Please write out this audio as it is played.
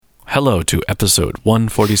hello to episode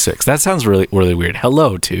 146. That sounds really, really weird.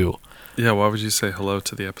 Hello to. Yeah, why would you say hello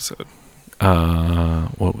to the episode?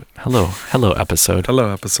 Hello episode.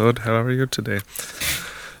 Hello episode. How are you today?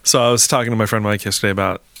 So I was talking to my friend Mike yesterday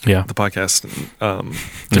about the podcast.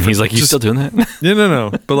 And he's like, you still doing that? Yeah,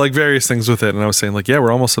 no. But like various things with it. And I was saying like, yeah,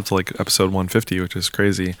 we're almost up to like episode 150, which is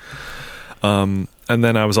crazy. And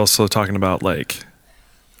then I was also talking about like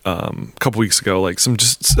a couple weeks ago, like some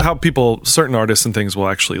just how certain artists and things will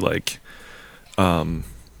actually like,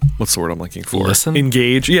 what's the word I'm looking for? Listen?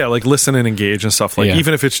 Engage. Yeah, like listen and engage and stuff. Like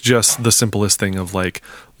even if it's just the simplest thing of like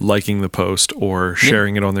liking the post or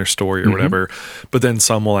sharing it on their story or whatever. But then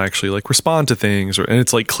some will actually like respond to things, and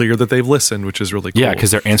it's like clear that they've listened, which is really cool. Yeah, because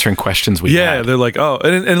they're answering questions we had. They're like, oh,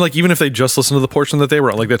 and like even if they just listen to the portion that they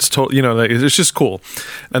were on, like that's totally, it's just cool.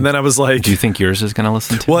 And then I was like, do you think yours is going to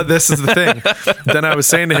listen to? Well, this is the thing. Then I was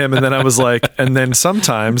saying to him, and then I was like, and then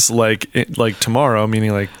sometimes like tomorrow,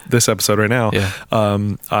 meaning like this episode right now,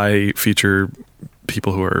 I feature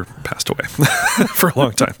people who are passed away for a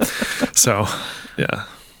long time. So yeah,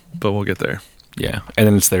 but we'll get there. Yeah, and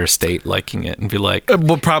then it's their estate liking it and be like,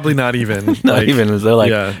 well, probably not even. Not even. They're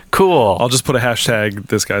like, cool. I'll just put a hashtag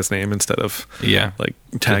this guy's name instead of like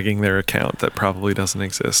tagging their account that probably doesn't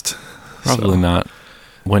exist. Probably not.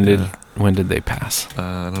 When did they pass?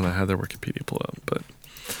 I don't know. I had their Wikipedia pull up,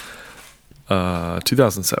 but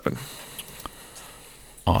 2007.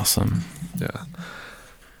 Awesome. Yeah.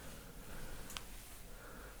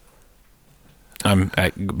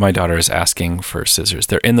 My daughter is asking for scissors.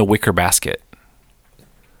 They're in the wicker basket.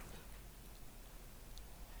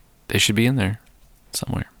 They should be in there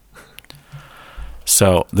somewhere.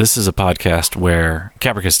 So this is a podcast where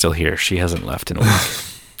Caprica's still here. She hasn't left in a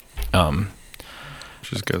while.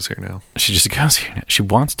 She just goes here now. She just goes here now. She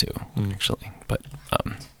wants to, actually. But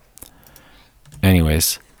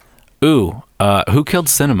anyways. Who killed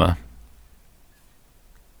cinema?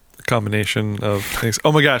 Combination of things.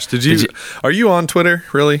 Oh my gosh, are you on Twitter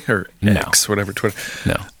really, or X, whatever Twitter?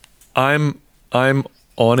 No, I'm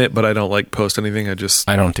on it, but I don't like post anything. I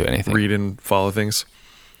don't do anything. Read and follow things.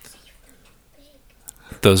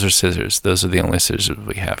 Those are scissors. Those are the only scissors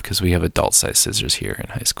we have because we have adult size scissors here in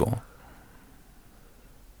high school.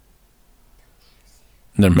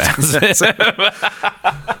 They're massive.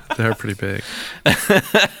 They're pretty big.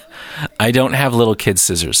 I don't have little kid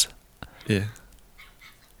scissors. Yeah.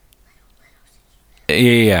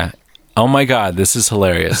 Yeah. Oh my God, this is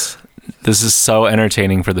hilarious. This is so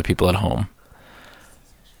entertaining for the people at home.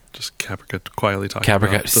 Just Caprica quietly talking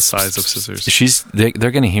about the size of scissors. They're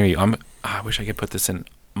going to hear you. I wish I could put this in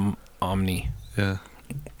Omni. Yeah.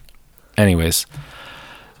 Anyways,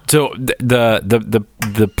 so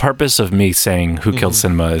the purpose of me saying who killed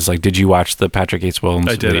cinema is like, did you watch the Patrick H. Williams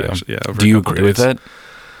video? I did. video? Actually, yeah. Do you agree with it?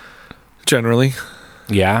 Generally.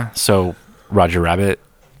 Yeah. So Roger Rabbit.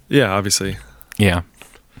 Yeah, obviously. Yeah.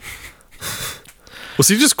 Was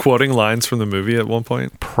he just quoting lines from the movie at one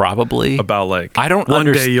point? Probably. About like, I don't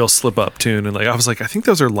one day you'll slip up tune, and like I was like, I think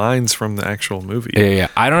those are lines from the actual movie. Yeah.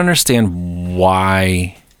 I don't understand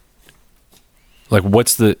why. Like,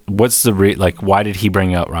 what's the why did he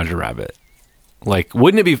bring out Roger Rabbit? Like,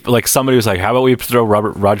 wouldn't it be like somebody was like, how about we throw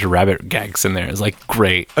Roger Rabbit gags in there? It's like,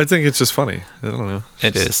 great. I think it's just funny. I don't know.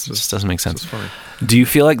 It just doesn't make sense. It's funny. Do you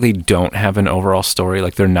feel like they don't have an overall story?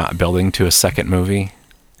 Like they're not building to a second movie?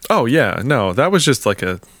 Oh yeah, no, that was just like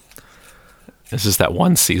It's just that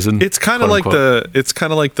one season. It's kind of like well,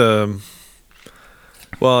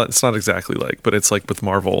 it's not exactly like, but it's like with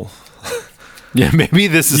Marvel. Yeah, maybe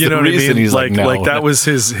this is the reason he's like, no. Like that was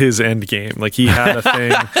his end game. Like he had a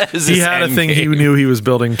thing. He had a thing he knew he was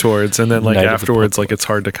building towards, and then like afterwards, like it's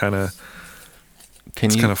hard to kind of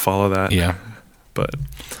follow that. Yeah, but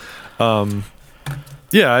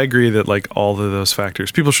yeah, I agree that like all of those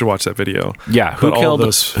factors, people should watch that video. Yeah, who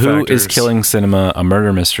is killing cinema? A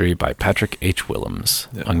murder mystery by Patrick H. Williams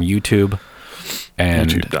on YouTube and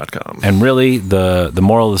YouTube.com. And really, the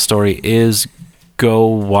moral of the story is, go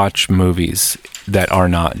watch movies that are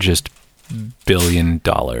not just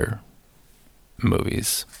billion-dollar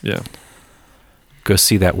movies. Yeah. Go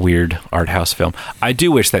see that weird art house film. I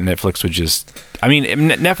do wish that Netflix would just... I mean,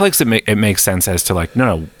 Netflix, it makes sense as to like,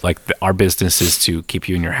 no, like our business is to keep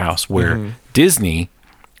you in your house. Where Disney,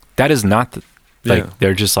 that is not...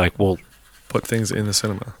 they're just like, well... Put things in the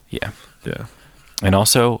cinema. Yeah. Yeah. And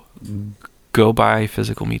also, go buy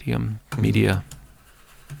physical media.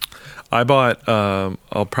 I bought,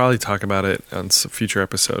 I'll probably talk about it on a future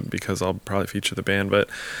episode because I'll probably feature the band, but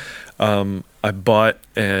I bought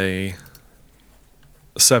a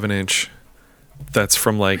 7-inch that's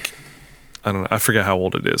from like, I don't know, I forget how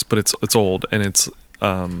old it is, but it's old, and it's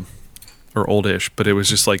or oldish, but it was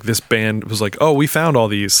just like this band was like, oh, we found all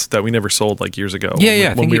these that we never sold like years ago.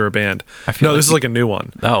 When we were a band. No, this is like a new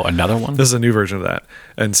one. Oh, another one? This is a new version of that.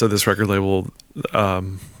 And so this record label,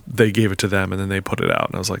 they gave it to them and then they put it out.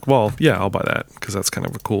 And I was like, well, yeah, I'll buy that because that's kind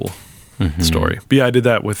of a cool story. But yeah, I did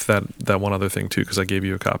that with that one other thing too because I gave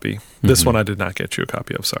you a copy. This one I did not get you a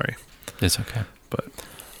copy of, sorry. It's okay. But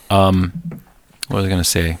what was I going to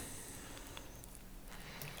say?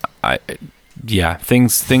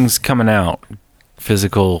 Things coming out,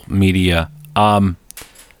 physical media. The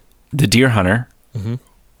Deer Hunter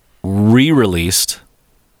re-released,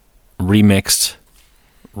 remixed,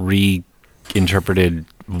 reinterpreted,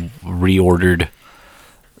 reordered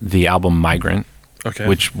the album Migrant. Okay.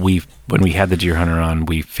 Which when we had the Deer Hunter on,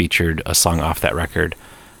 we featured a song off that record.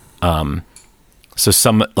 So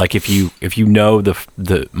some, like, if you know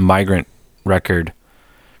the Migrant record,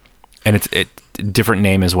 and it's different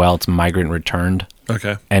name as well, it's Migrant Returned.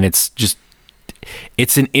 Okay. And it's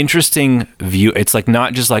an interesting view. It's like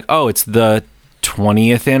not just like, oh, it's the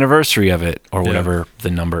 20th anniversary of it or whatever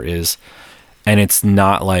the number is. And it's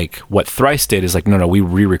not like what Thrice did is like, no, we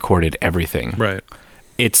re-recorded everything. Right.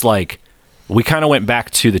 It's like we kind of went back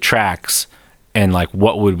to the tracks and like,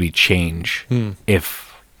 what would we change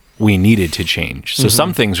if we needed to change? So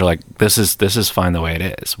some things are like, this is fine the way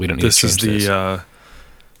it is. We don't need to change this. This is the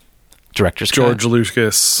director's George cut.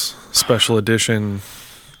 Lucas special edition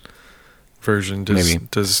version.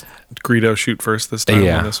 Does Greedo shoot first this time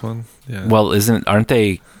on this one? Yeah. Well, aren't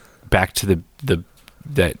they back to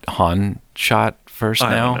that Han shot first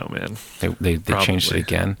now? I don't know, man. They changed it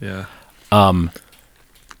again. Yeah.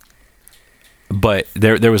 But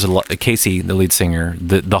there was Casey, the lead singer,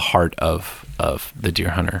 the heart of the Deer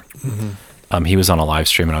Hunter. He was on a live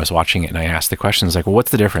stream and I was watching it and I asked the questions like, well,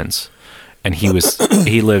 what's the difference? And he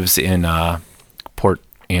lives in Port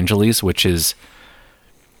Angeles, which is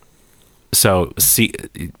Seattle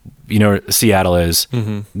is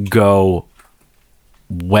go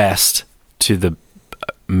west to the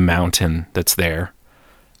mountain that's there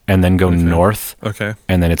and then go north. Okay.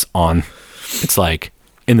 And then it's like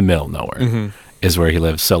in the middle of nowhere is where he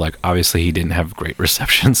lives. So like, obviously he didn't have great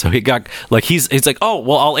reception. So he got like, he's like, oh,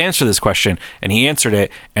 well, I'll answer this question. And he answered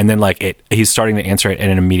it. And then like he's starting to answer it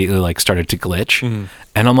and it immediately like started to glitch.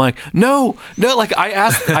 And I'm like, no, like I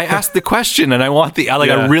asked the question and I want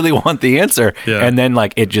I really want the answer. Yeah. And then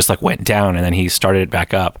like, it just like went down and then he started it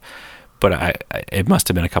back up. But it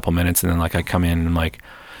must've been a couple minutes. And then like, I come in and I'm like,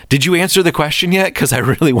 did you answer the question yet? Because I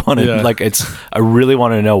really wanted, I really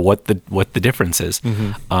want to know what the difference is.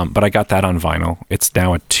 But I got that on vinyl. It's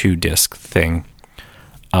now a 2-disc thing.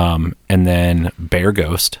 And then Bear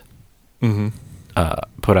Ghost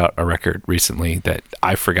put out a record recently that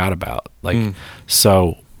I forgot about.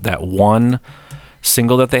 So that one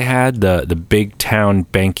single that they had, the Big Town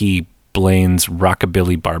Banky Blaine's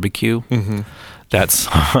Rockabilly Barbecue, that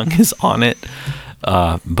song is on it.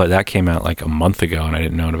 But that came out like a month ago and I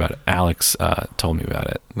didn't know about it. Alex told me about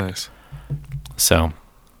it. Nice. So,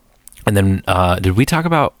 and then did we talk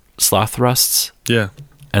about Sloth Thrusts? Yeah.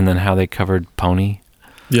 And then how they covered Pony?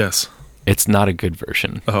 Yes. It's not a good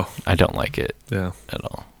version. Oh. I don't like it at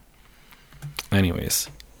all. Anyways.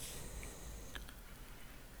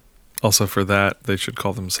 Also for that, they should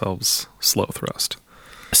call themselves Slow Thrust.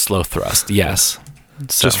 Slow Thrust, yes.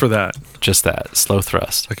 So, just for that. Just that. Slow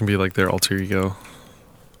Thrust. That can be like their alter ego.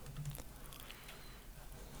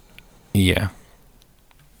 Yeah.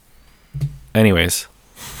 Anyways.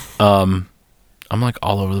 I'm like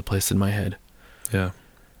all over the place in my head. Yeah.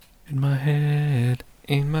 In my head.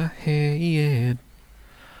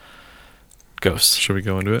 Ghosts. Should we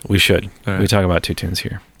go into it? We should. Right. We talk about 2 tunes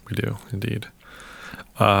here. We do, indeed.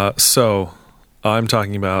 So, I'm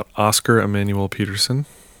talking about Oscar Emmanuel Peterson.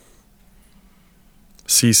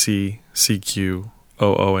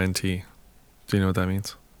 CCCQOONT. Do you know what that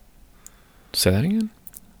means? Say that again?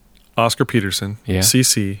 Oscar Peterson. Yeah.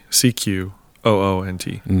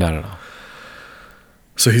 CCCQOONT. Not at all.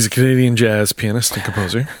 So he's a Canadian jazz pianist and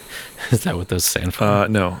composer. Is that what those stand for?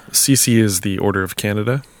 No. CC is the Order of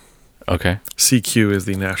Canada. Okay. CQ is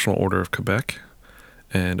the National Order of Quebec.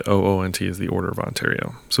 And OONT is the Order of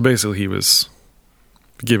Ontario. So basically he was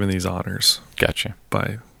given these honors. Gotcha.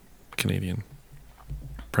 By Canadian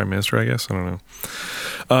Prime Minister, I guess. I don't know.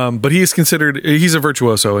 But he's a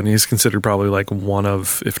virtuoso and he's considered probably like one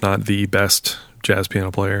of, if not the best jazz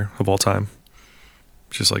piano player of all time.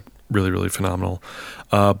 Just like really, really phenomenal.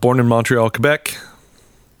 Born in Montreal, Quebec,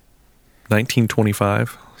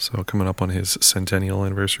 1925. So coming up on his centennial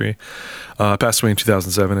anniversary. Passed away in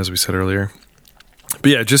 2007, as we said earlier.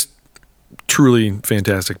 But yeah, just truly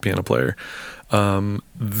fantastic piano player.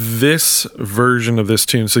 This version of this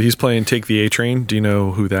tune, so he's playing Take the A Train. Do you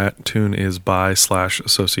know who that tune is by /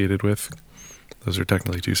 associated with? Those are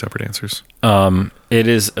technically two separate answers. It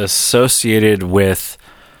is associated with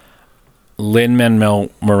Lin-Manuel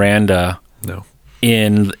Miranda. No.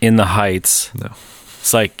 In the Heights. No.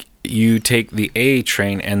 It's like you take the A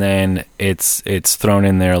train and then it's thrown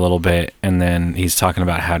in there a little bit, and then he's talking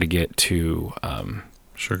about how to get to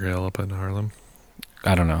Sugar Hill up in Harlem.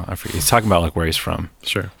 I don't know. I forget. He's talking about like where he's from.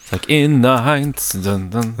 Sure. It's like in the Heights, dun,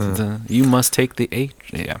 dun, dun, you must take the A.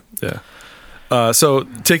 Yeah. Yeah. So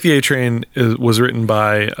Take the A Train was written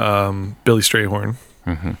by Billy Strayhorn,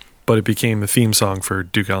 but it became the theme song for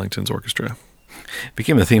Duke Ellington's orchestra. It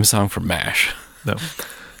became the theme song for MASH. No,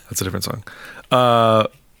 that's a different song.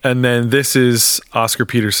 And then this is Oscar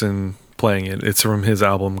Peterson playing it. It's from his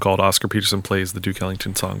album called Oscar Peterson Plays the Duke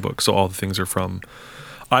Ellington Songbook. So all the things are from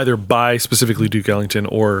either by specifically Duke Ellington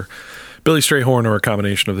or Billy Strayhorn, or a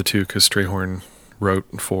combination of the two, because Strayhorn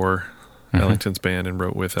wrote for Ellington's band and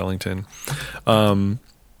wrote with Ellington. I'm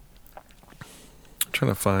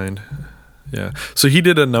trying to find... Yeah. So he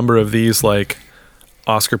did a number of these, like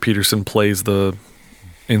Oscar Peterson plays the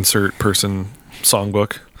insert person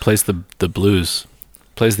songbook. Plays the blues.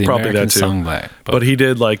 Plays the Probably American that too. songbook. But he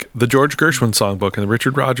did like the George Gershwin songbook and the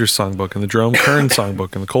Richard Rodgers songbook and the Jerome Kern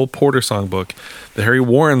songbook and the Cole Porter songbook, the Harry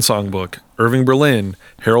Warren songbook, Irving Berlin,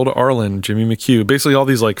 Harold Arlen, Jimmy McHugh, basically all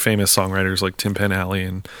these like famous songwriters like Tim Penn-Alley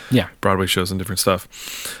and Broadway shows and different stuff.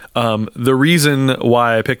 The reason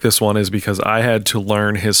why I picked this one is because I had to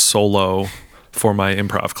learn his solo for my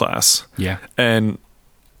improv class. Yeah. And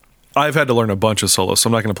I've had to learn a bunch of solos, so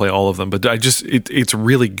I'm not going to play all of them, but it's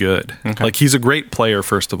really good. Okay. Like, he's a great player,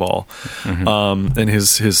 first of all. And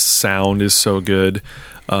his sound is so good.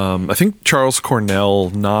 I think Charles Cornell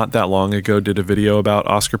not that long ago did a video about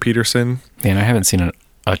Oscar Peterson. Man, I haven't seen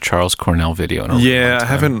a Charles Cornell video in a really long time. I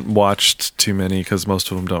haven't watched too many because most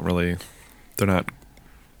of them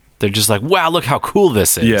they're just like, wow, look how cool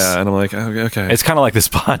this is. Yeah, and I'm like, okay. It's kind of like this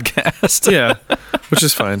podcast. Yeah, which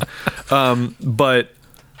is fine. But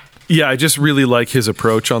yeah, I just really like his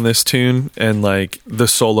approach on this tune, and like the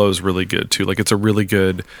solo is really good too. Like, it's a really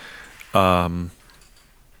good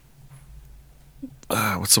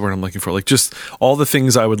what's the word I'm looking for? Like, just all the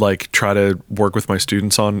things I would like try to work with my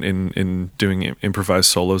students on in doing improvised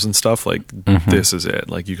solos and stuff. Like, this is it.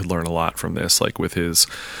 Like, you could learn a lot from this, like with his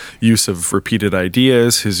use of repeated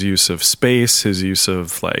ideas, his use of space, his use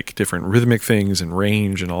of like different rhythmic things and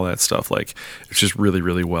range and all that stuff. Like, it's just really,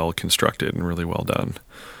 really well constructed and really well done.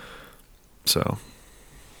 So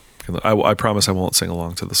I promise I won't sing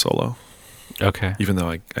along to the solo. Okay. Even though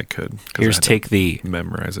I could. Here's Take the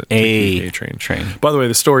memorize it. A train. By the way,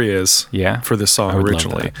 the story is for this song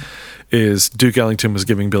originally is Duke Ellington was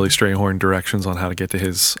giving Billy Strayhorn directions on how to get to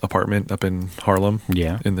his apartment up in Harlem,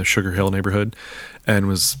 in the Sugar Hill neighborhood, and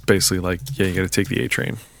was basically like, yeah, you got to take the A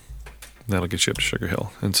train. That'll get you up to Sugar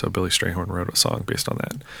Hill. And so Billy Strayhorn wrote a song based on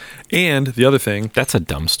that. And the other thing... That's a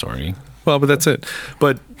dumb story. Well, but that's it.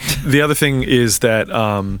 But the other thing is that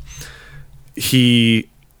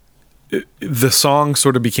the song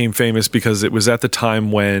sort of became famous because it was at the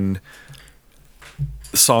time when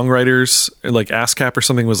songwriters, like ASCAP or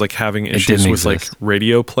something, was like having issues with like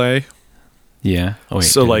radio play. Yeah. Oh, wait,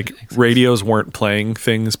 so like radios weren't playing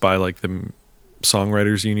things by like the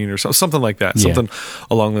Songwriters Union or something like that, something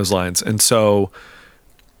along those lines. And so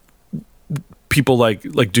people like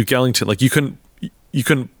Duke Ellington, like you couldn't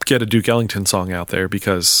get a Duke Ellington song out there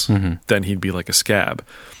because then he'd be like a scab.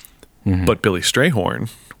 But Billy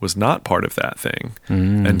Strayhorn was not part of that thing.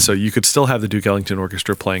 And so you could still have the Duke Ellington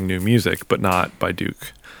Orchestra playing new music, but not by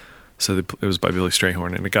Duke. So it was by Billy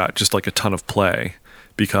Strayhorn, and it got just like a ton of play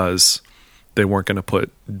because they weren't going to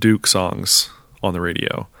put Duke songs on the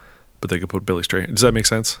radio, but they could put Billy Strayhorn. Does that make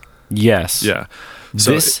sense? Yes. Yeah.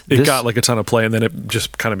 So it got like a ton of play, and then it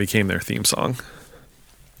just kind of became their theme song.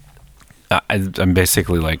 I'm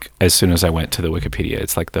basically like, as soon as I went to the Wikipedia,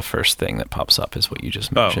 it's like the first thing that pops up is what you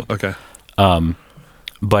just mentioned. Oh, okay.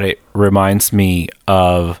 But it reminds me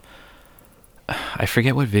of, I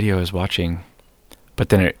forget what video I was watching, but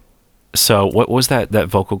then so what was that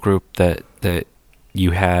vocal group that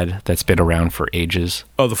you had that's been around for ages?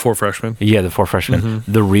 Oh, the Four Freshmen? Yeah, the Four Freshmen.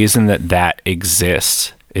 The reason that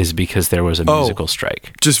exists is because there was a musical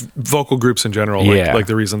strike. Just vocal groups in general, like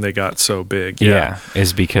the reason they got so big. Yeah,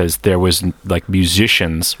 is because there was like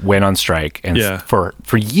musicians went on strike and for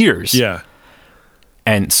years. Yeah.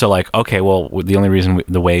 And so like, okay, well, the only reason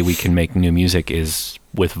the way we can make new music is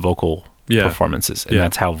with vocal performances. And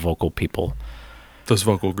that's how vocal people... Those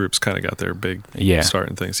vocal groups kind of got their big start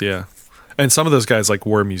and things. Yeah. And some of those guys like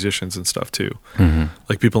were musicians and stuff too.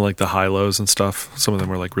 Like people like the high-lows and stuff. Some of them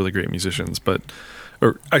were like really great musicians,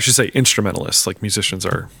 or I should say instrumentalists. Like singers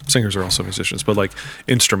are also musicians, but like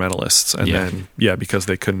instrumentalists. And then because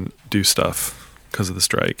they couldn't do stuff because of the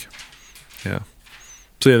strike. Yeah.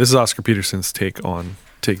 So yeah, this is Oscar Peterson's take on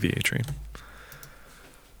Take the A Train.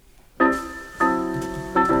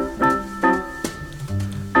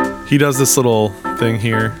 He does this little thing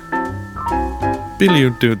here.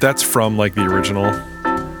 Dude, that's from like the original,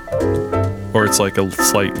 or it's like a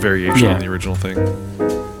slight variation on the original thing.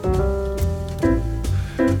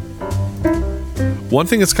 One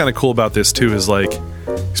thing that's kind of cool about this too is like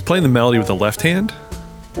he's playing the melody with the left hand.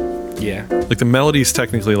 Yeah. Like the melody is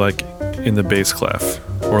technically like in the bass clef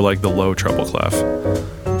or like the low treble clef,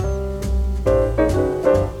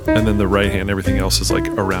 and then the right hand, everything else is like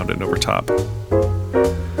around it and over top.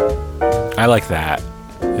 I like that.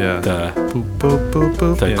 Yeah. The boop, boop, boop,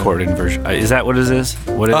 boop. The chord inversion. Is that what it is?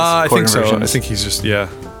 What is I chord think so. inversions? I think he's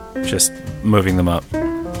just moving them up.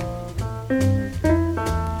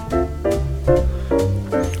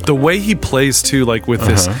 The way he plays too, like with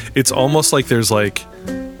this, it's almost like there's like,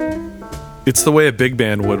 it's the way a big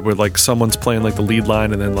band would, where like someone's playing like the lead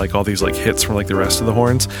line and then like all these like hits from like the rest of the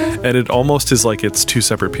horns, and it almost is like it's two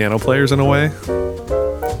separate piano players in a way.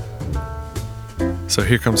 So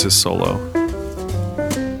here comes his solo.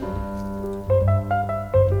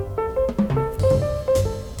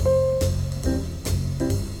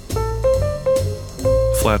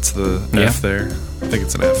 Flat's the F there. I think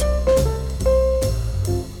it's an F.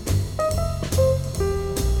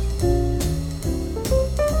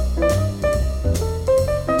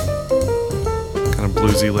 Kind of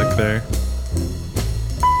bluesy lick there.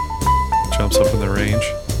 Jumps up in the range.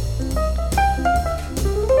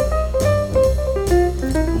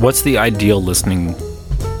 What's the ideal listening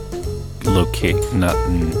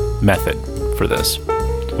method for this?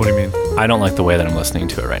 What do you mean? I don't like the way that I'm listening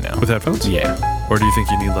to it right now. With headphones? Yeah. Or do you think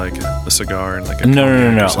you need like a cigar and like a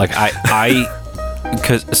No. Like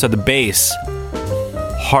so the bass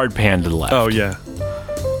hard pan to the left. Oh yeah.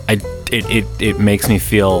 It makes me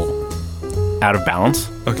feel out of balance.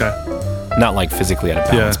 Okay. Not like physically out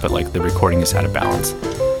of balance, but like the recording is out of balance.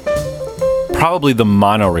 Probably the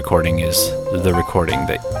mono recording is the recording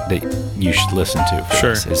that you should listen to for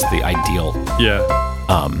this, is the ideal. Yeah.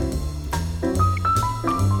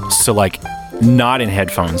 So like not in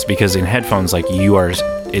headphones, because in headphones like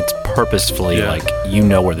it's purposefully like you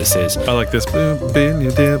know where this is. I like this. It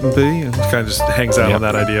kind of just hangs out on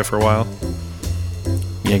that idea for a while.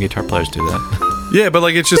 Yeah, guitar players do that. Yeah, but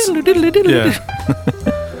like it's just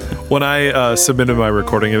When I submitted my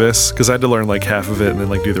recording of this, because I had to learn like half of it and then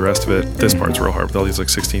like do the rest of it. This part's real hard with all these like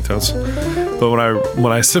 16th notes. But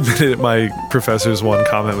when I submitted it, my professor's one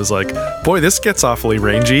comment was like, "Boy, this gets awfully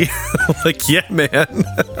rangy." I'm like, yeah, man,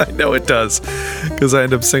 I know it does, because I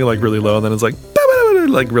end up singing like really low and then it's like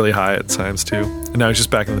really high at times too. And now he's just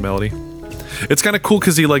back in the melody. It's kind of cool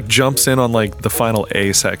because he like jumps in on like the final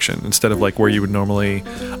A section instead of like where you would normally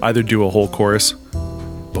either do a whole chorus.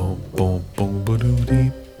 Boom, boom, boom,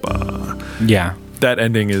 ba-doo-dee. Yeah, that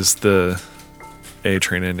ending is the A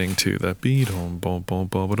Train ending to the beat. I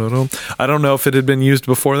don't know if it had been used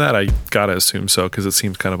before that. I gotta assume so because it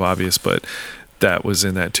seems kind of obvious, but that was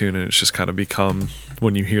in that tune and it's just kind of become,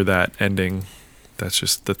 when you hear that ending, that's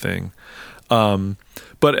just the thing.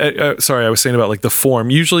 But sorry, I was saying about like the form.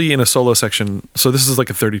 Usually in a solo section, so this is like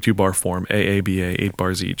a 32 bar form, A, B, A, 8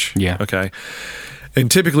 bars each. Yeah. Okay. And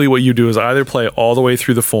typically what you do is either play all the way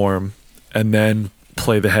through the form and then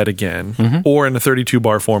play the head again, or in a 32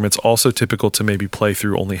 bar form it's also typical to maybe play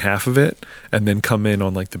through only half of it and then come in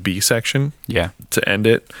on like the B section to end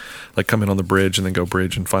it, like come in on the bridge and then go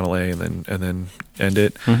bridge and final A and then end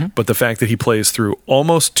it. But the fact that he plays through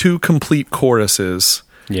almost 2 complete choruses,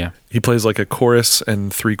 he plays like a chorus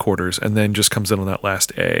and 3/4 and then just comes in on that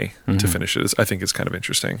last A to finish it, I think is kind of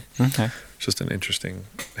interesting. Okay. It's just an interesting,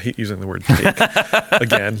 I hate using the word take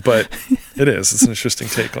again, but it's an interesting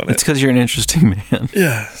take on it. It's because you're an interesting man.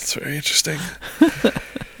 Yeah, it's very interesting.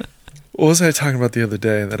 What was I talking about the other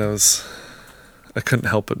day that I couldn't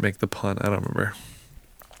help but make the pun? I don't remember.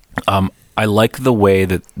 I like the way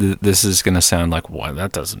that this is going to sound like, well,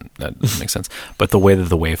 that doesn't make sense. But the way that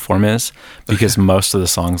the waveform is, because most of the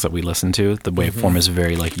songs that we listen to, the waveform is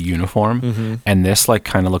very like uniform, and this like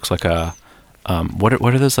kind of looks like a what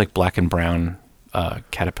are those like black and brown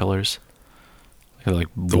caterpillars? They're like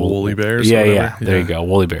the woolly bears. Yeah. There you go,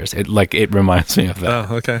 woolly bears. It reminds me of that.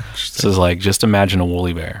 Oh, okay. So it's like, just imagine a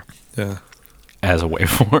woolly bear. Yeah. As a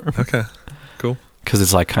waveform. Okay. Cool. Because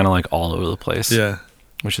it's like kind of like all over the place. Yeah.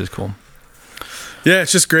 Which is cool. Yeah,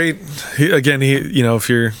 it's just great. He, if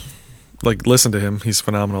you're like listen to him. He's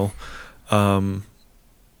phenomenal.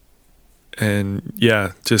 And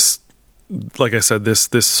yeah, just like I said, this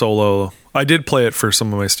solo, I did play it for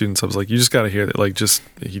some of my students. I was like, you just got to hear that. Like,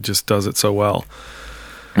 he just does it so well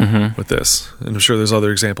with this. And I'm sure there's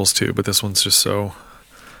other examples too, but this one's just so,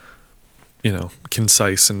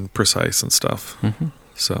 concise and precise and stuff.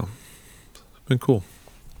 So it's been cool.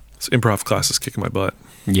 This improv class is kicking my butt.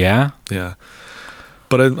 Yeah. Yeah.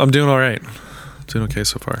 But I'm doing all right. Doing okay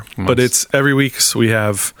so far. Nice. But it's every week. So we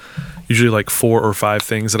have usually like 4 or 5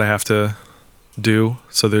 things that I have to do.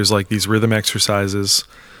 So there's like these rhythm exercises.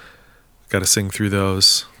 Got to sing through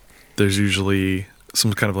those. There's usually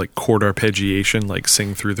some kind of like chord arpeggiation, like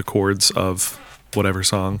sing through the chords of whatever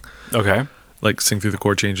song. Okay. Like sing through the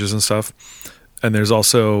chord changes and stuff. And there's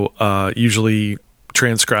also usually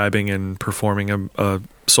transcribing and performing a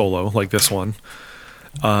solo like this one.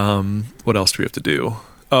 What else do we have to do?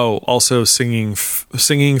 Oh, also singing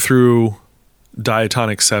through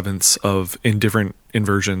diatonic sevenths in different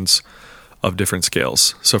inversions of different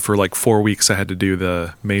scales. So for like 4 weeks, I had to do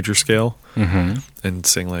the major scale and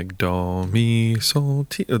sing like do, mi, sol,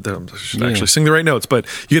 ti. I should actually sing the right notes, but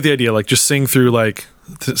you get the idea. Like just sing through the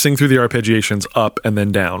arpeggiations up and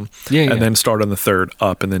then down, and then start on the third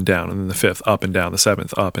up and then down, and then the fifth up and down, the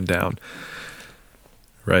seventh up and down.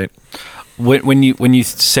 Right. When you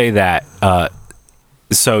say that,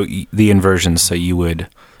 so the inversions, so you would.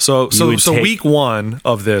 So week 1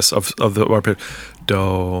 of this of the arpeggio,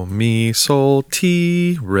 do mi sol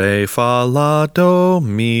ti re fa la do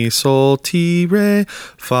mi sol ti re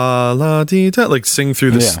fa la di da, like sing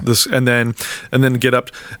through this and then get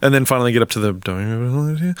up and then finally get up to the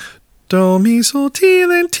do mi sol ti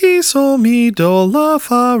then ti sol mi do la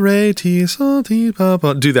fa re ti sol ti pa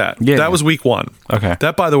pa. Do that. That was week 1. Okay.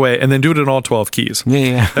 That, by the way, and then do it in all 12 keys.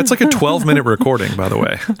 Yeah. That's like a 12-minute recording, by the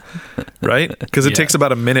way. Right? Because it takes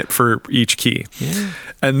about a minute for each key. Yeah.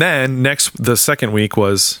 And then the second week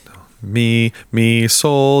was mi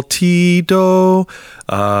sol ti do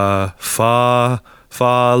fa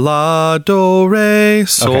la do re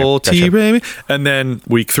sol ti re mi, and then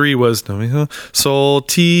week 3 was do mi sol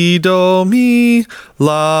ti do mi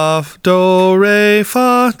la do re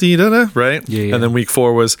fa di da da, right? Yeah. And then week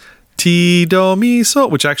 4 was ti do mi sol,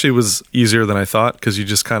 which actually was easier than I thought because you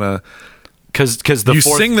just kind of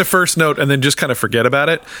sing the first note and then just kind of forget about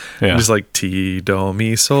it. Yeah. Just like ti do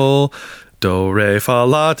mi sol do re fa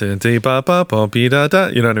la ti ba ba ba bi da da.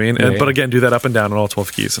 You know what I mean? But again, do that up and down in all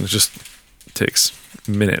 12 keys, and it just takes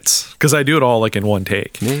minutes because I do it all like in one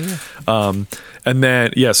take. And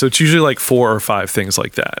then so it's usually like 4 or 5 things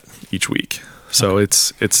like that each week. So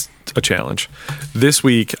it's a challenge. This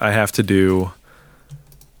week I have to do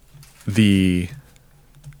the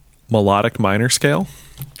melodic minor scale.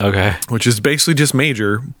 Okay. Which is basically just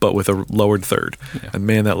major, but with a lowered third. Yeah. And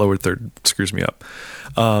man, that lowered third screws me up.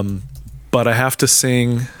 But I have to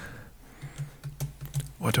sing.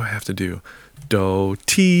 What do I have to do? Do,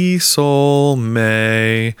 ti, sol,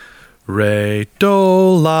 me, re,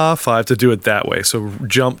 do, la, fa. I have to do it that way. So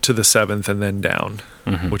jump to the 7th and then down,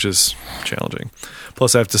 which is challenging.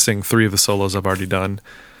 Plus I have to sing 3 of the solos I've already done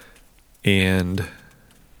and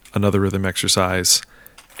another rhythm exercise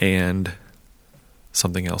and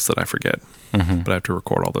something else that I forget. But I have to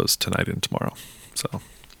record all those tonight and tomorrow. So,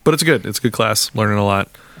 but it's good. It's a good class. Learning a lot.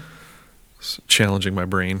 It's challenging my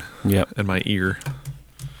brain and my ear.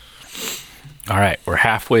 All right, we're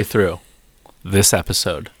halfway through this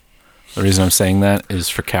episode. The reason I'm saying that is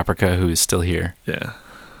for Caprica, who is still here. Yeah.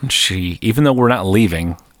 She, even though we're not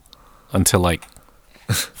leaving until like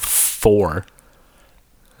 4,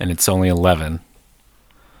 and it's only 11,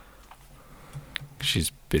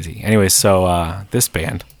 she's busy. Anyway, so this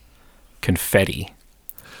band, Confetti.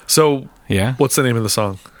 So, what's the name of the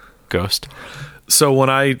song? Ghost. So when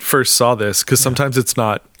I first saw this, because sometimes it's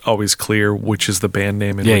not always clear which is the band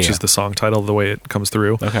name and which is the song title, the way it comes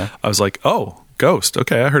through. Okay. I was like, oh, Ghost.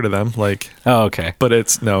 Okay, I heard of them. Like, oh, okay. But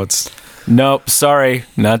it's... Nope, sorry,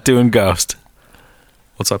 not doing Ghost.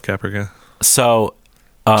 What's up, Caprica? So...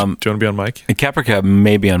 do you want to be on mic? Caprica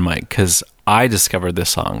may be on mic, because I discovered this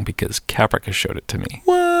song because Caprica showed it to me.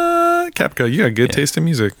 What? Caprica, you got good taste in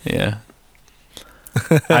music. Yeah.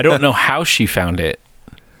 I don't know how she found it.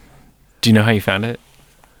 Do you know how you found it?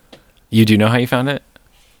 You do know how you found it?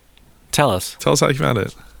 Tell us. Tell us how you found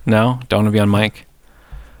it. No? Don't want to be on mic?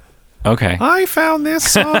 Okay. I found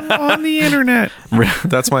this song on the internet.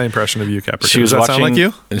 That's my impression of you, Caprica. Does that sound like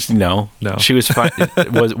you? No. She was fine.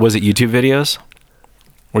 Was it YouTube videos?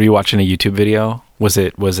 Were you watching a YouTube video? Was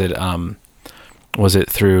it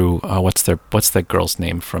through what's the girl's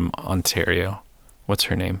name from Ontario? What's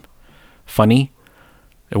her name? Funny?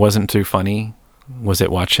 It wasn't through Funny. Was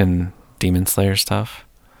it watching Demon Slayer stuff?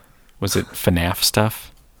 Was it FNAF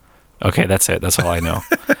stuff? Okay, that's it. That's all I know.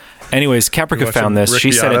 Anyways, Caprica found this.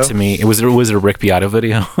 She sent it to me. Was it a Rick Beato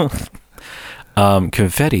video?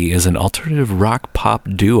 Confetti is an alternative rock pop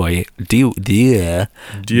duo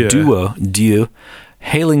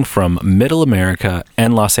hailing from Middle America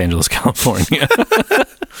and Los Angeles, California.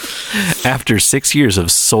 After 6 years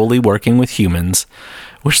of solely working with humans,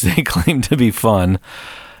 which they claim to be fun,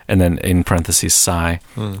 and then in parentheses, sigh,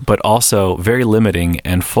 but also very limiting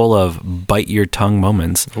and full of bite your tongue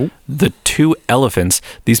moments. The two elephants,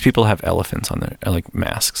 these people have elephants on their like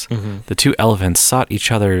masks. The two elephants sought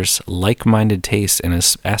each other's like-minded tastes and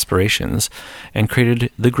aspirations and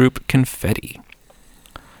created the group Confetti.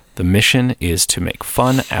 The mission is to make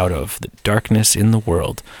fun out of the darkness in the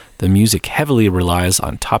world. The music heavily relies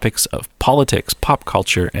on topics of politics, pop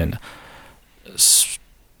culture, and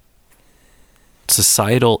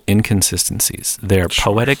societal inconsistencies. Their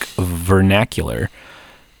poetic vernacular,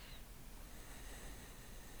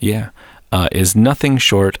 is nothing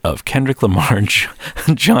short of Kendrick Lamar,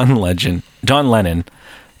 John Lennon,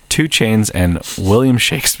 2 Chainz, and William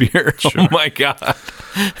Shakespeare. Sure. Oh my God.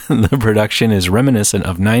 The production is reminiscent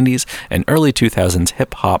of 90s and early 2000s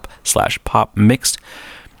hip-hop/pop mixed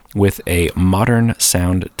with a modern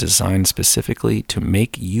sound designed specifically to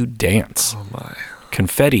make you dance. Oh my.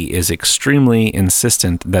 Confetti is extremely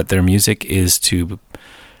insistent that their music is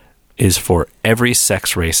for every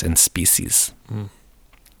sex, race, and species.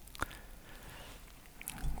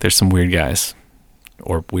 There's some weird guys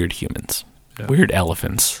or weird humans. Yeah. Weird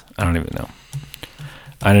elephants. I don't even know.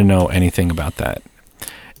 I don't know anything about that.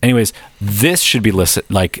 Anyways, this should be listed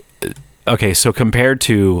like, okay, so compared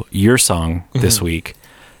to your song this week,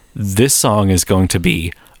 this song is going to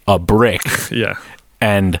be a brick. Yeah.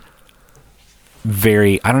 And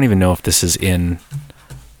I don't even know if this is in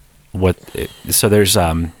so there's,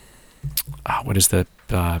 what is the,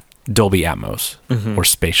 Dolby Atmos or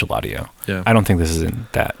spatial audio. Yeah. I don't think this is in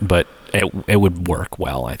that, but it would work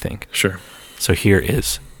well, I think. Sure. So here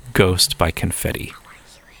is Ghost by Confetti.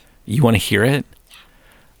 You want to hear it?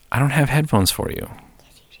 I don't have headphones for you.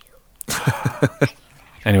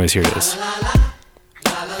 Anyways, here it is.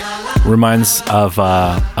 Reminds of,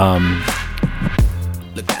 by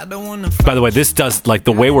the way, this does, like,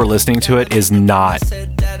 the way we're listening to it is not,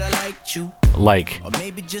 like,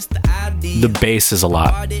 the bass is a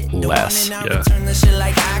lot less. Yeah.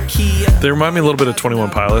 They remind me a little bit of 21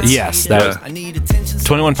 Pilots. Yes, that was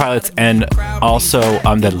 21 Pilots, and also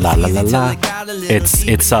the la la la la. It's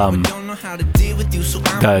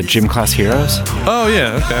the Gym Class Heroes. Oh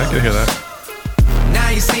yeah, okay, I can hear that.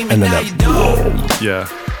 And then that. Whoa. Yeah.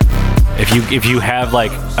 If you have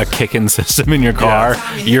like a kick-in system in your car,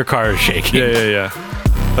 your car is shaking. Yeah.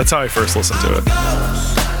 That's how I first listened to it.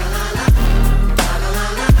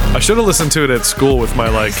 I should have listened to it at school with my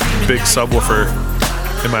like big subwoofer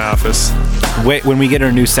in my office. Wait, when we get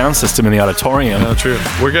our new sound system in the auditorium. No, true.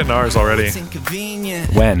 We're getting ours already.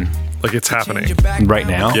 When? Like it's happening. Right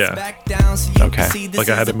now? Yeah. Okay. Like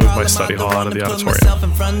I had to move my study hall out of the auditorium.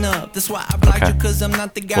 Okay.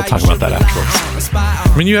 We'll talk about that afterwards.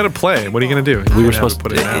 I mean, you had to play. What are you going to do? We were supposed to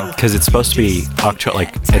put it now. Because it's supposed to be October,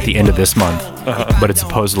 like at the end of this month, but it's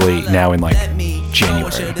supposedly now in like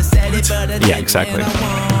January. Yeah, exactly.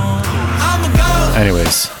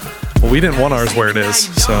 Anyways. Well, we didn't want ours where it is,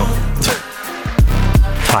 so.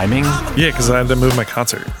 Timing? Yeah, because I had to move my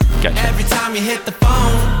concert. Gotcha.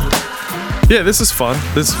 Yeah, this is fun.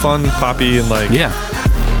 This is fun, poppy, and like. Yeah.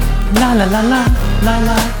 La la la la la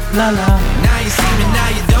la la la. Now you see me, now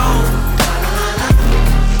you don't.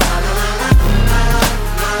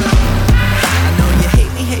 I know you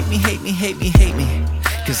hate me.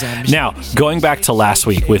 Now, going back to last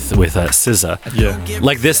week with SZA,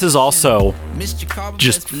 like this is also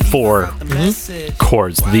just 4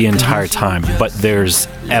 chords the entire time, but there's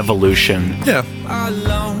evolution. Yeah.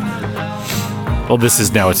 Well, this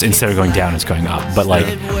is now, it's instead of going down, it's going up, but like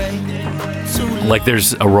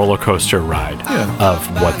there's a roller coaster ride of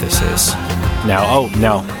what this is. Now, I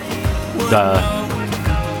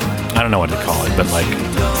don't know what to call it, but like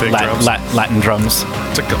Latin drums.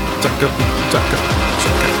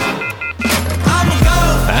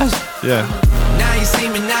 Yeah.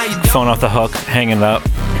 Phone off the hook, hanging it up.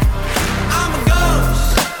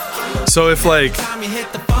 So if like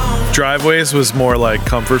Driveways was more like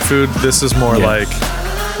comfort food, this is more like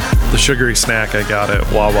the sugary snack I got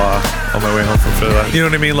at Wawa on my way home from Philly. You know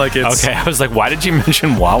what I mean? Like it's okay. I was like, why did you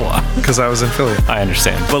mention Wawa? Because I was in Philly. I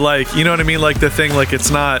understand. But like, you know what I mean? Like the thing, like it's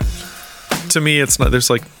not. To me, it's not. There's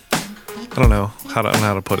like, I don't know how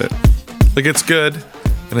to put it. Like it's good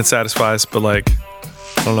and it satisfies, but like,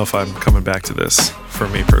 I don't know if I'm coming back to this for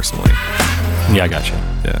me personally. Yeah, I gotcha.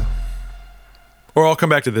 Yeah. Or I'll come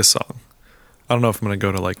back to this song. I don't know if I'm going to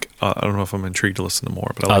go to like, I don't know if I'm intrigued to listen to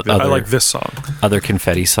more, but I like this song. Other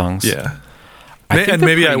Confetti songs. Yeah. And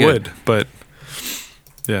maybe I would, but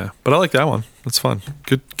yeah. But I like that one. That's fun.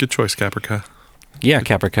 Good choice, Caprica. Yeah,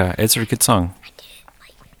 Caprica. It's a good song.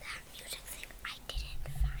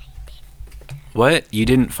 What? You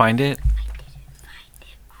didn't find it?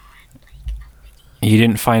 You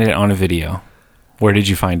didn't find it on a video. Where did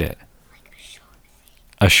you find it?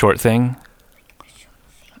 A short thing?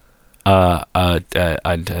 What are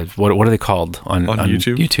they called on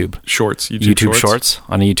YouTube? YouTube Shorts. YouTube Shorts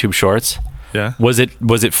on a YouTube Shorts. Yeah. Was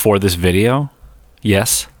it for this video?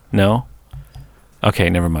 Yes. No. Okay,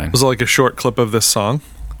 never mind. Was it like a short clip of this song?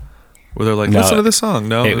 Where they're like, listen to this song?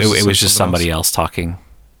 No, it was just somebody else talking.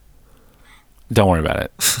 Don't worry about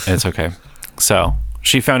it. It's okay. So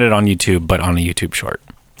she found it on YouTube, but on a YouTube Short.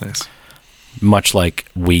 Nice. Much like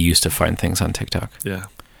we used to find things on TikTok. Yeah,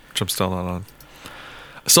 which I'm still not on.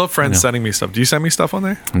 I still have friends sending me stuff. Do you send me stuff on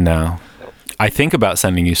there? No. I think about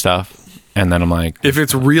sending you stuff, and then I'm like... If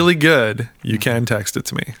it's really good, you can text it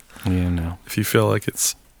to me. Yeah, no. If you feel like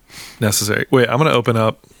it's necessary. Wait, I'm going to open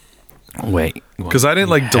up... Wait. Because I didn't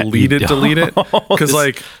like delete it. Because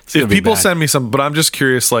like, if people send me some... But I'm just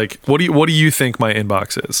curious, like, what do you think my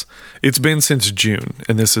inbox is? It's been since June,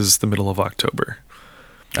 and this is the middle of October.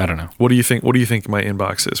 I don't know. What do you think my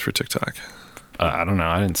inbox is for TikTok? I don't know.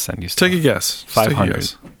 I didn't send you stuff. Take a guess.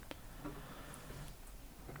 500.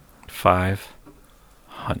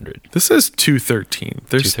 500. This is 213.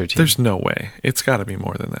 213. There's no way. It's got to be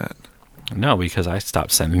more than that. No, because I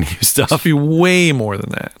stopped sending you stuff. It must be way more than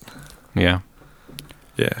that. Yeah.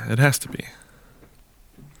 Yeah, it has to be.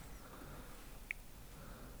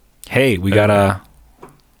 Hey, we got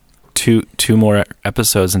two more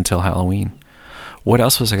episodes until Halloween. What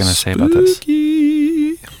else was I going to say about this?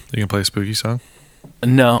 You gonna play a spooky song?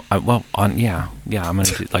 No, I'm gonna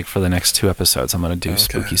do, like, for the next 2 episodes, I'm gonna do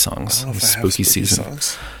spooky songs. Spooky season,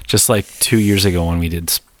 songs. Just like 2 years ago when we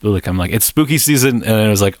did, like, I'm like, it's spooky season, and it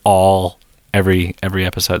was like every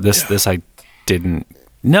episode. This I didn't.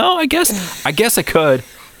 No, I guess I could.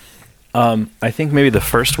 I think maybe the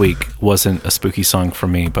first week wasn't a spooky song for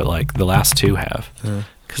me, but like the last 2 have,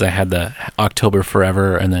 because I had the October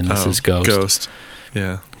Forever, and then this is Ghost.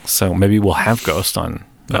 Yeah. So maybe we'll have Ghost on.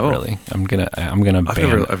 Not really. I'm gonna.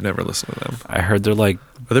 I've never listened to them. I heard they're like.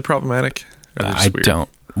 Are they problematic? Or are they just weird? Don't.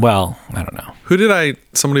 Well, I don't know.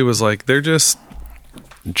 Somebody was like, they're just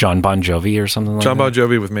John Bon Jovi or something like that. John Bon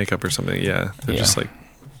Jovi with makeup or something. Yeah, they're just like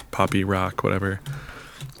poppy rock, whatever.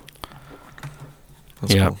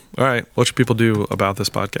 That's cool. All right, what should people do about this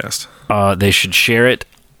podcast? They should share it.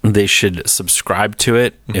 They should subscribe to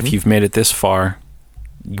it. Mm-hmm. If you've made it this far,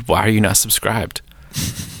 why are you not subscribed?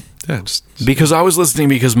 Yeah, because I was listening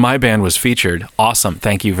because my band was featured. Awesome.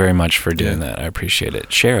 Thank you very much for doing that. I appreciate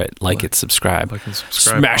it. Share it. Like it. Subscribe. Like and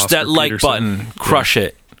subscribe. Smash Oscar that like Peterson. button. Crush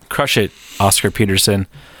it. Crush it. Oscar Peterson.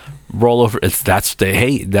 Roll over. That's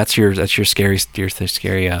your scary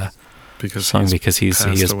because song because he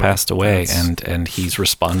has passed away and he's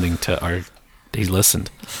responding to he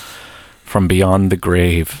listened from beyond the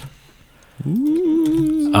grave.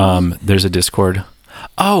 There's a Discord.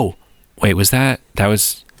 Oh, wait, was that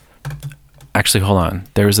was actually, hold on.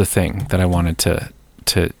 There was a thing that I wanted to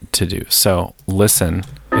do. So listen,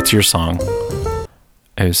 it's your song.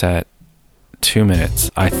 It was at 2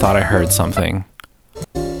 minutes. I thought I heard something.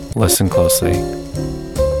 Listen closely.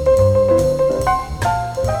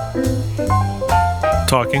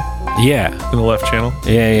 Talking? Yeah. In the left channel?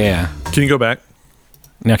 Yeah. Can you go back?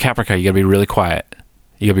 Now, Caprica, you gotta be really quiet.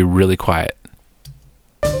 Yeah,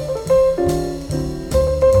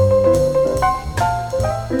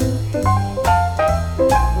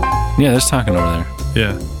 there's talking over there.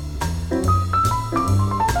 Yeah.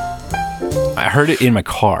 I heard it in my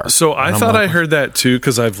car. So I thought I heard that too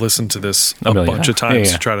because I've listened to this a bunch of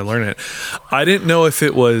times to try to learn it. I didn't know if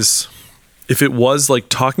it was like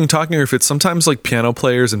talking, or if it's sometimes like piano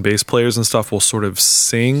players and bass players and stuff will sort of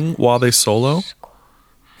sing while they solo.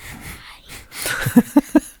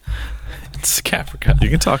 It's Caprica. You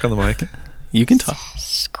can talk on the mic. You can talk.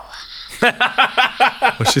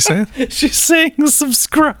 What's she saying? She's saying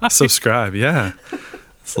subscribe. Subscribe, yeah.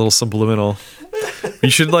 It's a little subliminal.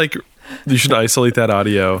 You should like isolate that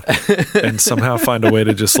audio and somehow find a way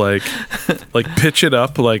to just like pitch it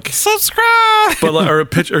up, like subscribe, but like, or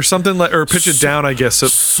pitch or something like, or pitch it down, I guess. So,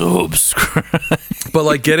 subscribe, but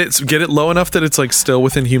like get it low enough that it's like still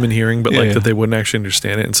within human hearing, but like that they wouldn't actually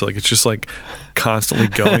understand it, and so like it's just like constantly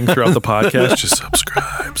going throughout the podcast, just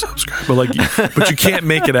subscribe, but you can't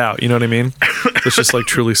make it out. You know what I mean? It's just like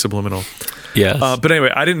truly subliminal. Yes. But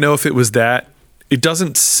anyway, I didn't know if it was that. It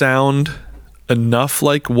doesn't sound enough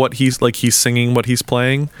like what he's singing, what he's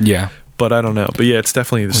playing. Yeah. But I don't know. But yeah, it's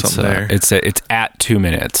definitely something there. It's at 2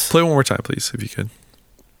 minutes. Play one more time, please, if you could.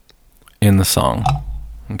 In the song.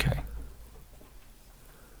 Okay.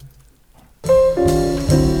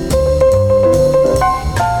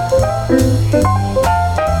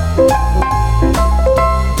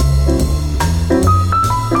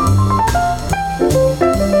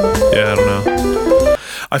 Yeah, I don't know.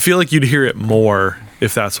 I feel like you'd hear it more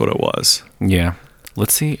if that's what it was. Yeah.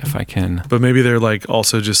 Let's see if I can. But maybe they're like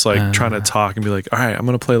also just like trying to talk and be like, all right, I'm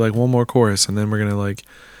going to play like one more chorus and then we're going to like,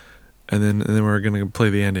 and then we're going to play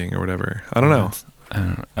the ending or whatever. I don't know.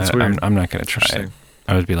 I'm not going to try it.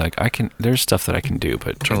 I would be like, there's stuff that I can do,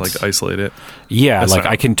 but trying to like isolate it. Yeah. Like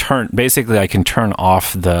I can turn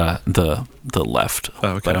off the left,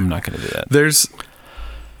 but I'm not going to do that.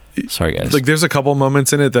 Sorry guys. Like there's a couple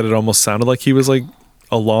moments in it that it almost sounded like he was like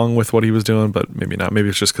along with what he was doing, but maybe not. Maybe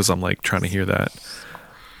it's just because I'm like trying to hear that.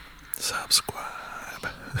 Subscribe.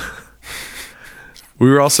 We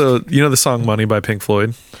were also, the song Money by Pink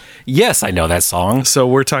Floyd? Yes, I know that song. So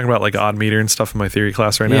we're talking about like odd meter and stuff in my theory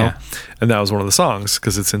class right now. And that was one of the songs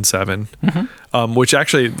because it's in 7. Mm-hmm. Which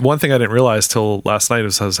actually, one thing I didn't realize till last night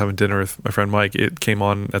as I was having dinner with my friend Mike, it came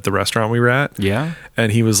on at the restaurant we were at. Yeah.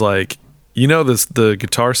 And he was like, the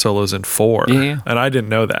guitar solo's in 4, and I didn't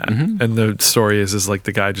know that. Mm-hmm. And the story is like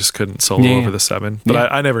the guy just couldn't solo over the 7, but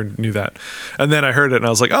I never knew that. And then I heard it and I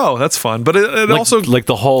was like, oh, that's fun. But it like, also like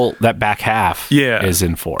the whole that back half is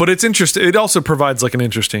in 4. But it's interesting. It also provides like an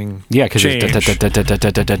interesting because change. But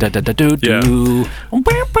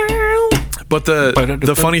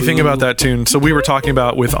the funny thing about that tune, so we were talking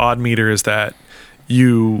about with odd meter, is that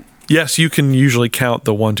yes, you can usually count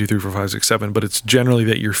the 1, 2, 3, 4, 5, 6, 7, but it's generally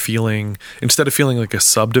that you're feeling, instead of feeling like a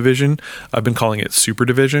subdivision, I've been calling it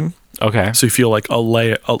superdivision. Okay. So you feel like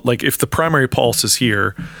like if the primary pulse is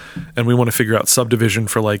here and we want to figure out subdivision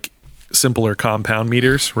for like simpler compound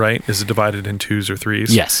meters, right? Is it divided in 2s or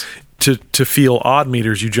 3s? Yes. To feel odd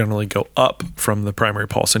meters, you generally go up from the primary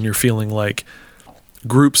pulse and you're feeling like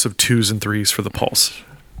groups of 2s and 3s for the pulse.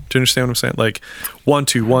 Do you understand what I'm saying? Like 1,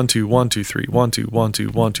 2, 1, 2, 1, 2, 3, 1, 2, 1, 2,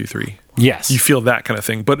 1, 2, 3. Yes. You feel that kind of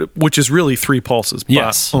thing, but which is really 3 pulses.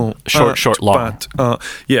 Yes. Short, long.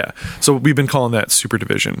 Yeah. So we've been calling that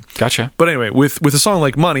superdivision. Gotcha. But anyway, with a song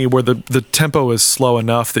like Money, where the tempo is slow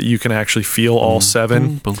enough that you can actually feel all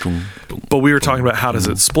 7, but we were talking about how does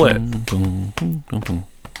it split?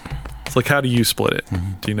 It's like, how do you split it?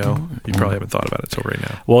 Do you know? You probably haven't thought about it till right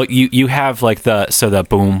now. Well, you have like the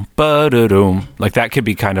boom, ba-da-doom. Like that could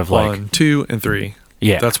be kind of like 1, 2, and 3.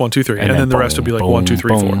 Yeah. That's 1, 2, 3. And then the rest would be like 1, 2,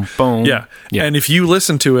 3, 4. Boom. Yeah. And if you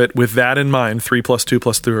listen to it with that in mind, 3 plus 2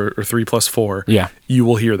 plus 3 or 3 plus 4, you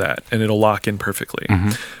will hear that and it'll lock in perfectly. Mm-hmm.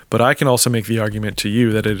 But I can also make the argument to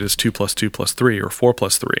you that it is 2 plus 2 plus 3 or 4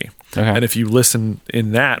 plus 3. Okay. And if you listen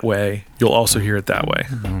in that way, you'll also hear it that way.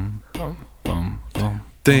 Boom, boom, boom.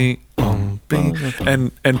 Ding, boom, bing.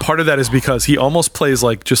 And part of that is because he almost plays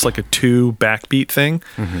like just like a 2 backbeat thing,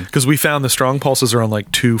 because we found the strong pulses are on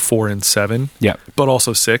like 2, 4, and 7, but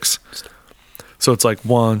also 6. So it's like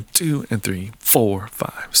 1, 2, and 3, 4,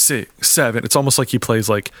 5, 6, 7. It's almost like he plays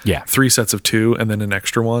like 3 sets of 2 and then an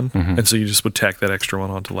extra one, and so you just would tack that extra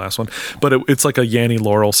one onto the last one. But it's like a Yanni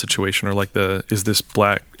Laurel situation, or like is this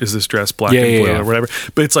dress black and blue or whatever.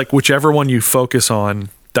 But it's like whichever one you focus on,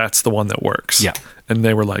 that's the one that works. Yeah. And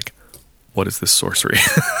they were like, what is this sorcery?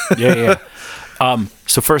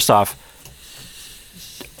 So first off,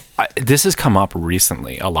 this has come up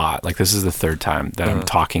recently a lot. Like this is the 3rd time that I'm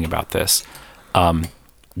talking about this.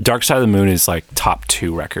 Dark Side of the Moon is like top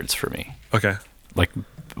 2 records for me. Okay. Like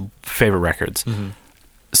favorite records. Mm-hmm.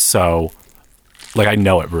 So like I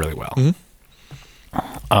know it really well.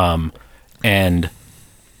 Mm-hmm. And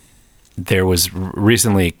there was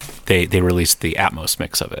recently they released the Atmos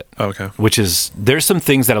mix of it. Okay. Which is, there's some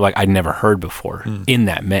things that I'd never heard before in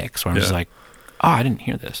that mix where I'm just like, oh, I didn't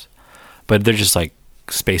hear this. But they're just like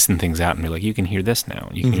spacing things out and be like, you can hear this now.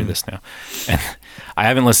 You can hear this now. And I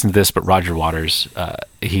haven't listened to this, but Roger Waters,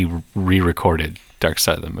 he re-recorded Dark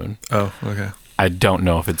Side of the Moon. Oh, okay. I don't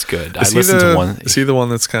know if it's good. I listened to one. Is he the one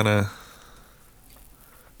that's kind of,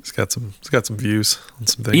 it's got some views on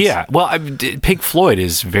some things? Yeah. Well, Pink Floyd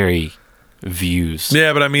is very views.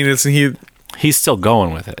 Yeah, but I mean, He's still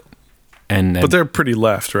going with it. But they're pretty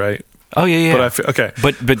left, right? Oh yeah. But okay.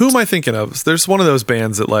 But who am I thinking of? There's one of those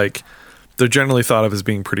bands that like they're generally thought of as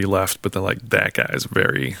being pretty left, but then like that guy is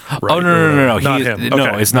very right. Oh no. Not him. No,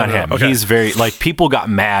 Okay. it's not him. Okay. He's very like people got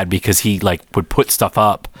mad because he like would put stuff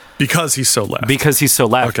up because he's so left.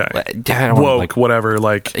 Okay. Woke, Like whatever.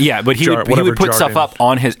 Like yeah, but he would put stuff up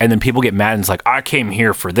on his, and then people get mad and it's like, I came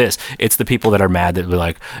here for this. It's the people that are mad that were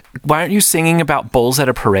like, why aren't you singing about bulls at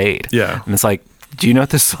a parade? Yeah, and it's like, do you know what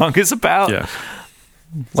this song is about? Yeah,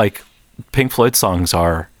 like Pink Floyd songs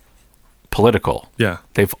are political. Yeah,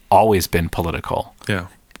 they've always been political. Yeah,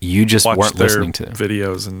 you just weren't their listening to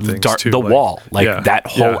videos and things too. The Wall, like that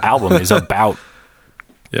whole album is about.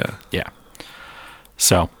 Yeah.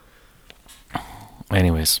 So,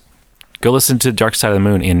 anyways, go listen to Dark Side of the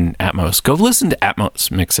Moon in Atmos. Go listen to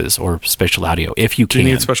Atmos mixes or spatial audio if you can. Do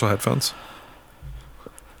you need special headphones?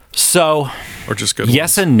 So, or just good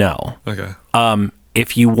yes ones? And no. Okay.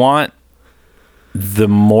 If you want the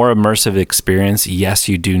more immersive experience, yes,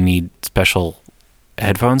 you do need special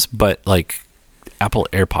headphones, but like Apple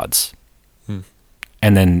AirPods,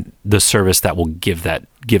 and then the service that will give that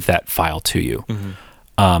file to you.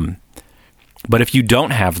 But if you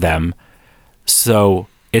don't have them, so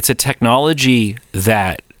it's a technology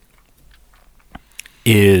that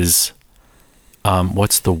is,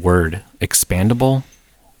 what's the word? Expandable.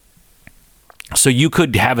 So you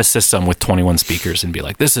could have a system with 21 speakers and be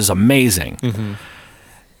like, this is amazing.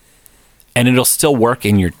 And it'll still work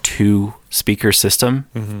in your 2-speaker system.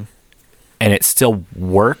 And it still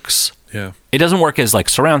works. Yeah. It doesn't work as like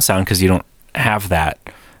surround sound because you don't have that.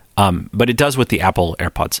 But it does with the Apple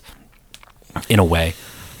AirPods in a way.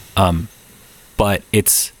 But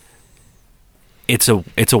it's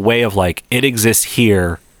a way of like, it exists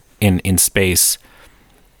here in space,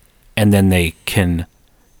 and then they can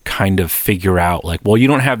kind of figure out like, well, you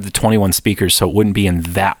don't have the 21 speakers, so it wouldn't be in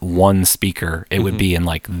that one speaker. It would be in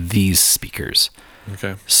like these speakers.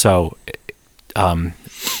 Okay. So,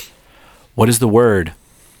 what is the word?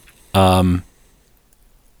 Bird.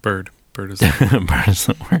 Bird is the word. Bird is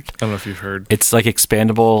the word. I don't know if you've heard. It's like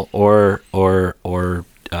expandable or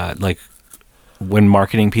like when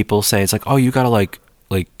marketing people say it's like, oh, you gotta like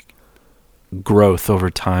growth over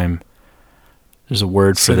time. There's a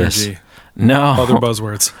word for this. No. Other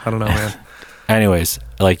buzzwords. I don't know, man. Anyways,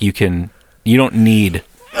 like you don't need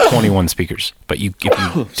 21 speakers, but if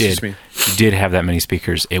you did have that many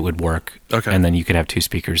speakers, it would work. Okay. And then you could have 2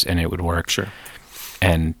 speakers and it would work. Sure.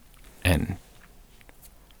 And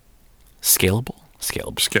scalable.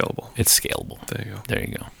 Scalable. It's scalable. There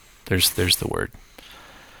you go. There's the word.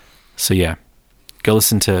 So yeah, go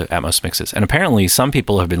listen to Atmos mixes. And apparently some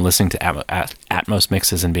people have been listening to Atmos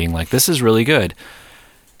mixes and being like, this is really good,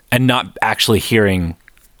 and not actually hearing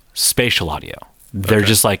spatial audio. They're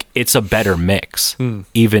just like, it's a better mix,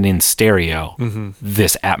 even in stereo.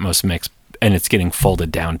 This Atmos mix, and it's getting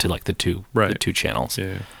folded down to like the two channels.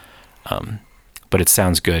 Yeah. But it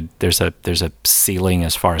sounds good. There's a ceiling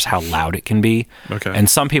as far as how loud it can be. Okay. And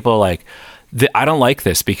some people are like, I don't like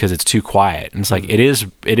this because it's too quiet. And it's like, it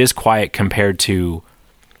is quiet compared to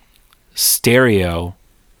stereo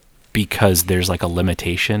because there's like a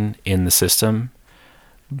limitation in the system,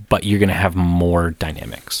 but you're going to have more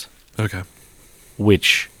dynamics. Okay.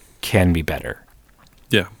 Which can be better.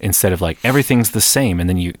 Yeah. Instead of like everything's the same and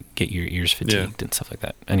then you get your ears fatigued and stuff like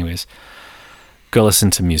that. Anyways, go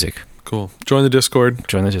listen to music. Cool. Join the Discord.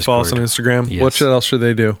 Follow us on Instagram. Yes. What else should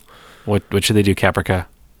they do? What should they do, Caprica?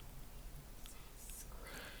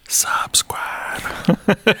 Subscribe.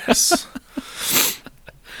 Yes.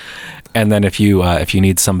 And then if you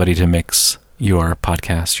need somebody to mix your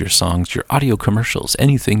podcast, your songs, your audio commercials,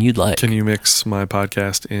 anything you'd like. Can you mix my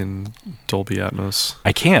podcast in Dolby Atmos?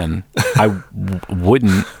 I can. I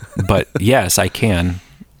wouldn't, but yes, I can.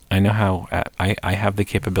 I know how. I have the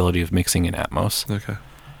capability of mixing in Atmos. Okay.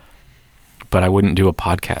 But I wouldn't do a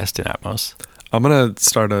podcast in Atmos. I'm going to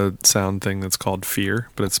start a sound thing that's called Fear,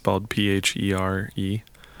 but it's spelled Phere.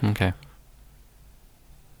 Okay.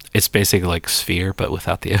 It's basically like sphere, but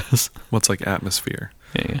without the S. What's like atmosphere?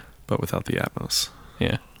 Yeah. But without the Atmos.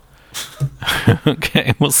 Yeah.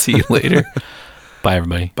 Okay, we'll see you later. Bye,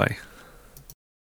 everybody. Bye.